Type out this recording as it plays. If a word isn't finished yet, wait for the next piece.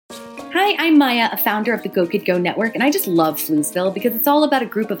Hi, I'm Maya, a founder of the Go Kid Go network, and I just love Floozeville because it's all about a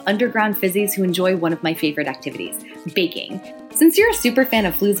group of underground fizzies who enjoy one of my favorite activities, baking. Since you're a super fan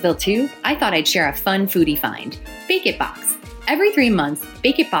of Floozeville too, I thought I'd share a fun foodie find, Bake It Box. Every 3 months,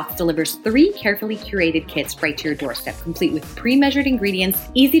 Bake It Box delivers 3 carefully curated kits right to your doorstep, complete with pre-measured ingredients,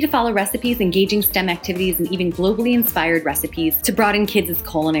 easy-to-follow recipes, engaging STEM activities, and even globally inspired recipes to broaden kids'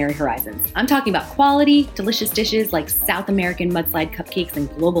 culinary horizons. I'm talking about quality, delicious dishes like South American mudslide cupcakes and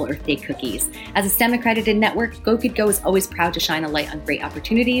global Earth Day cookies. As a STEM-accredited network, Go Kid Go is always proud to shine a light on great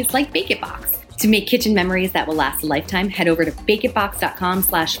opportunities like Bake It Box. To make kitchen memories that will last a lifetime, head over to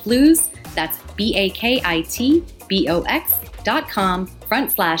bakeitbox.com/flooze. That's bakeitbox.com/flooze,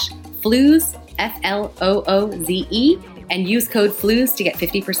 FLOOZE, and use code FLOOZE to get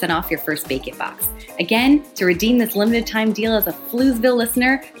 50% off your first Bake It Box. Again, to redeem this limited time deal as a Floozeville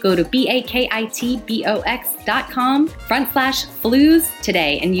listener, go to bakeitbox.com/flooze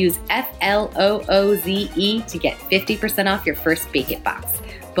today and use FLOOZE to get 50% off your first Bake It Box.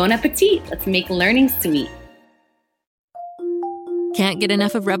 Bon appetit! Let's make learning sweet. Can't get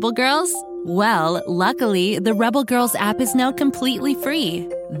enough of Rebel Girls? Well, luckily, the Rebel Girls app is now completely free.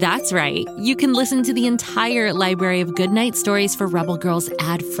 That's right. You can listen to the entire library of goodnight stories for Rebel Girls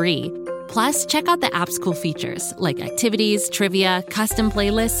ad-free. Plus, check out the app's cool features like activities, trivia, custom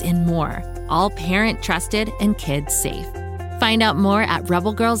playlists, and more. All parent-trusted and kids-safe. Find out more at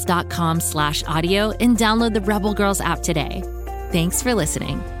rebelgirls.com/audio and download the Rebel Girls app today. Thanks for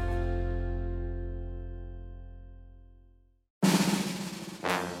listening.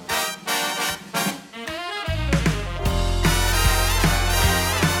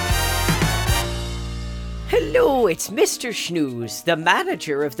 Hello, it's Mr. Shnews, the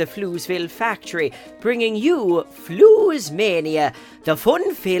manager of the Floozeville factory, bringing you Floozemania, the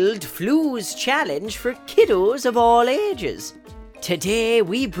fun-filled flooze challenge for kiddos of all ages. Today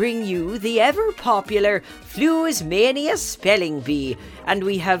we bring you the ever-popular Floozemania spelling bee, and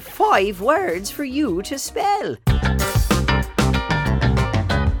we have 5 words for you to spell.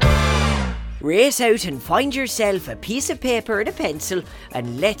 Race out and find yourself a piece of paper and a pencil,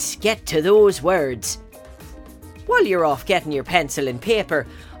 and let's get to those words. While you're off getting your pencil and paper,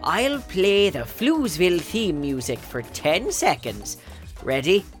 I'll play the Floozeville theme music for 10 seconds.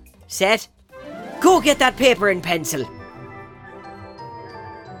 Ready, set, go get that paper and pencil.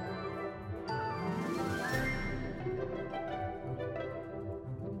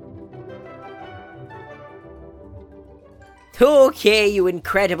 Okay, you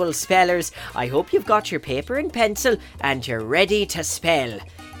incredible spellers, I hope you've got your paper and pencil and you're ready to spell.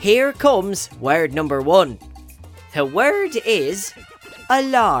 Here comes word number 1. The word is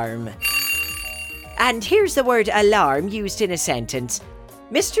alarm. And here's the word alarm used in a sentence.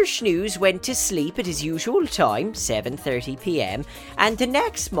 Mr. Shnews went to sleep at his usual time, 7:30 p.m, and the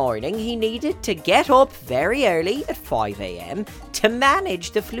next morning he needed to get up very early at 5 a.m. to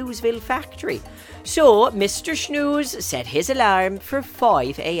manage the Floozeville factory. So Mr. Shnews set his alarm for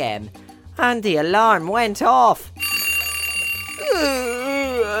 5 a.m. and the alarm went off.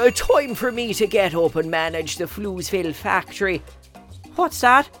 Time for me to get up and manage the Floozeville factory. What's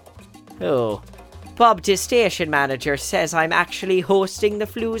that? Oh, Bob, the station manager, says I'm actually hosting the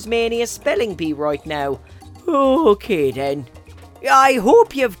Floozemania spelling bee right now. Okay then. I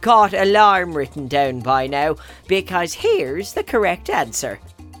hope you've got alarm written down by now, because here's the correct answer.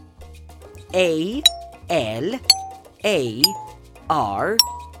 A-L-A-R-M.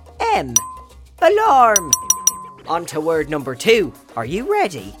 Alarm. On to word number 2. Are you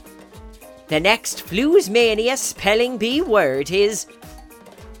ready? The next Floozemania spelling bee word is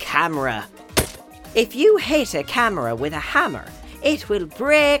camera. If you hit a camera with a hammer, it will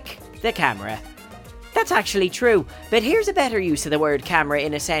break the camera. That's actually true, but here's a better use of the word camera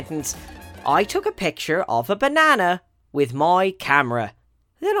in a sentence. I took a picture of a banana with my camera.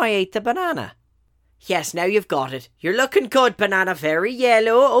 Then I ate the banana. Yes, now you've got it. You're looking good, banana, very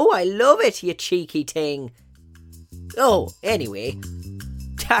yellow. Oh, I love it, you cheeky thing. Oh, anyway,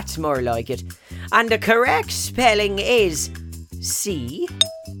 that's more like it. And the correct spelling is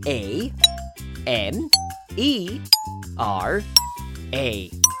C-A-M-E-R-A.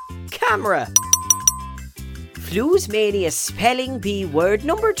 Camera. Floozemania spelling bee word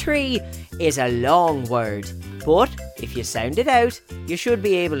number 3 is a long word, but if you sound it out, you should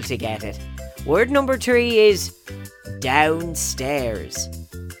be able to get it. Word number 3 is downstairs.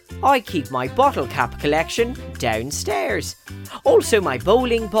 I keep my bottle cap collection downstairs. Also my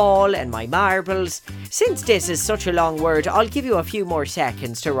bowling ball and my marbles. Since this is such a long word, I'll give you a few more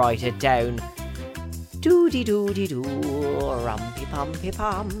seconds to write it down. Doody-doody-doo,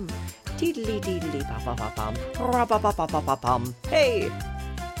 rumpy-pumpy-pum, diddly-diddly-pa-pa-pa-pum, ra-pa-pa-pa-pa-pum. Hey!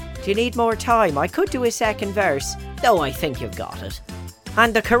 Do you need more time? I could do a second verse. No, I think you've got it.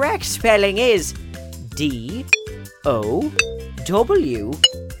 And the correct spelling is DOWNSTAIRS.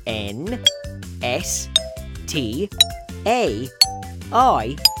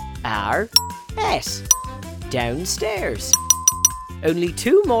 Downstairs. Only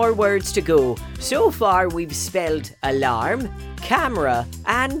 2 more words to go. So far we've spelled alarm, camera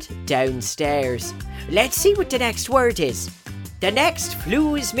and downstairs. Let's see what the next word is. The next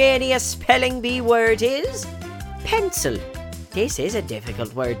Floozemania spelling bee word is pencil. This is a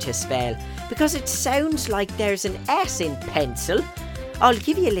difficult word to spell because it sounds like there's an S in pencil. I'll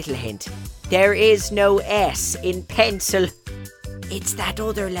give you a little hint. There is no S in pencil. It's that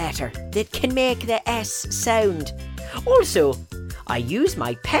other letter that can make the S sound. Also, I use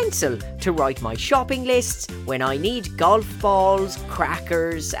my pencil to write my shopping lists when I need golf balls,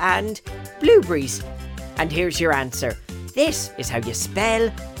 crackers and blueberries. And here's your answer. This is how you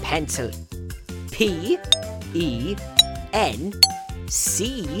spell pencil. P-E-N-C-I-L.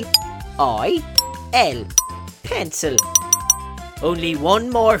 Pencil. Only one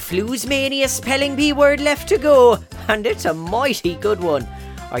more Floozemania spelling bee word left to go, and it's a mighty good one.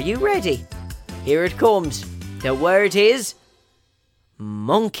 Are you ready? Here it comes. The word is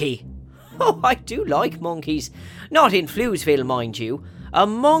monkey. Oh, I do like monkeys. Not in Floozeville, mind you. A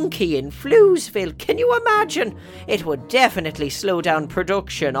monkey in Floozeville. Can you imagine? It would definitely slow down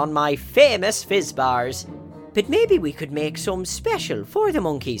production on my famous fizz bars. But maybe we could make some special for the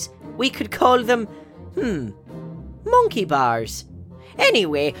monkeys. We could call them, monkey bars.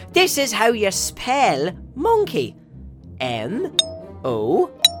 Anyway, this is how you spell monkey. M-O-N-K-E-Y.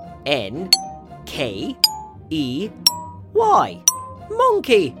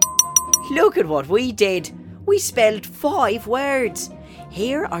 Monkey. Look at what we did. We spelled 5 words.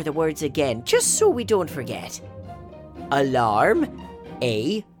 Here are the words again, just so we don't forget. Alarm,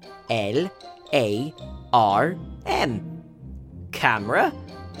 A-L-A-R-M. Camera,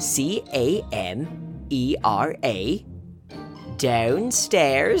 C-A-M-E-R-A.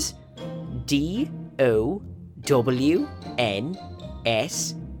 Downstairs,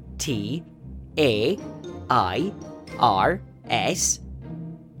 D-O-W-N-S-T-A-I-R-S.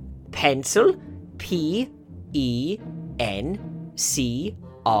 Pencil, P-E-N-C-I-L.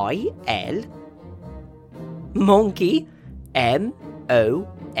 Monkey, M-O-N-K-E-Y.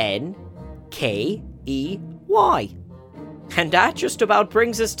 And that just about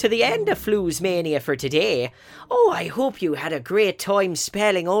brings us to the end of Floozemania for today. Oh, I hope you had a great time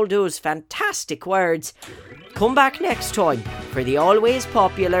spelling all those fantastic words. Come back next time for the always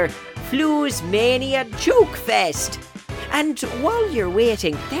popular Floozemania Joke Fest. And while you're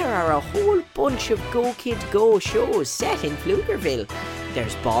waiting, there are a whole bunch of Go Kid Go shows set in Pflugerville.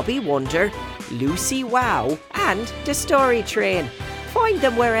 There's Bobby Wonder, Lucy Wow, and The Story Train. Find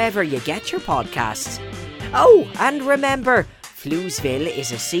them wherever you get your podcasts. Oh, and remember, Floozeville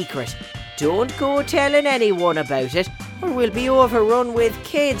is a secret. Don't go telling anyone about it, or we'll be overrun with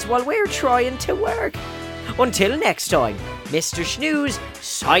kids while we're trying to work. Until next time, Mr. Shnews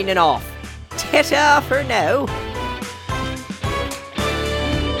signing off. Ta-ta for now.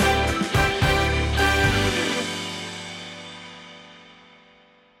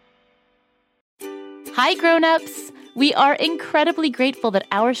 Hi, grown-ups! We are incredibly grateful that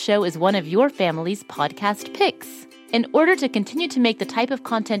our show is one of your family's podcast picks. In order to continue to make the type of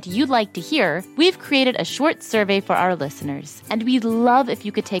content you'd like to hear, we've created a short survey for our listeners, and we'd love if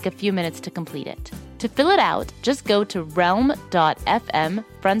you could take a few minutes to complete it. To fill it out, just go to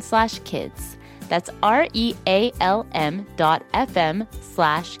realm.fm/kids. That's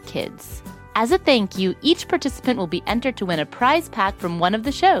REALM.fm/kids. As a thank you, each participant will be entered to win a prize pack from one of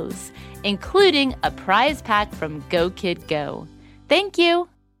the shows, including a prize pack from Go Kid Go. Thank you!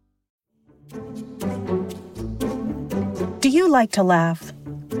 Do you like to laugh?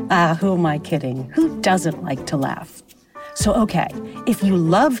 Who am I kidding? Who doesn't like to laugh? So, okay, if you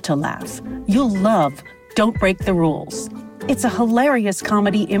love to laugh, you'll love Don't Break the Rules. It's a hilarious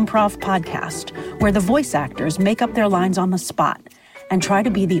comedy improv podcast where the voice actors make up their lines on the spot and try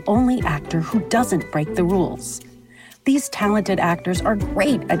to be the only actor who doesn't break the rules. These talented actors are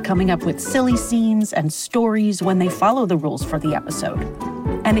great at coming up with silly scenes and stories when they follow the rules for the episode.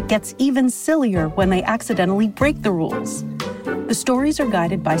 And it gets even sillier when they accidentally break the rules. The stories are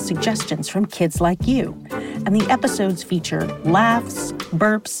guided by suggestions from kids like you, and the episodes feature laughs,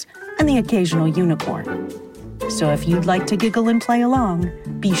 burps, and the occasional unicorn. So if you'd like to giggle and play along,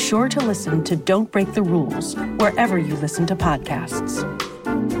 be sure to listen to Don't Break the Rules wherever you listen to podcasts.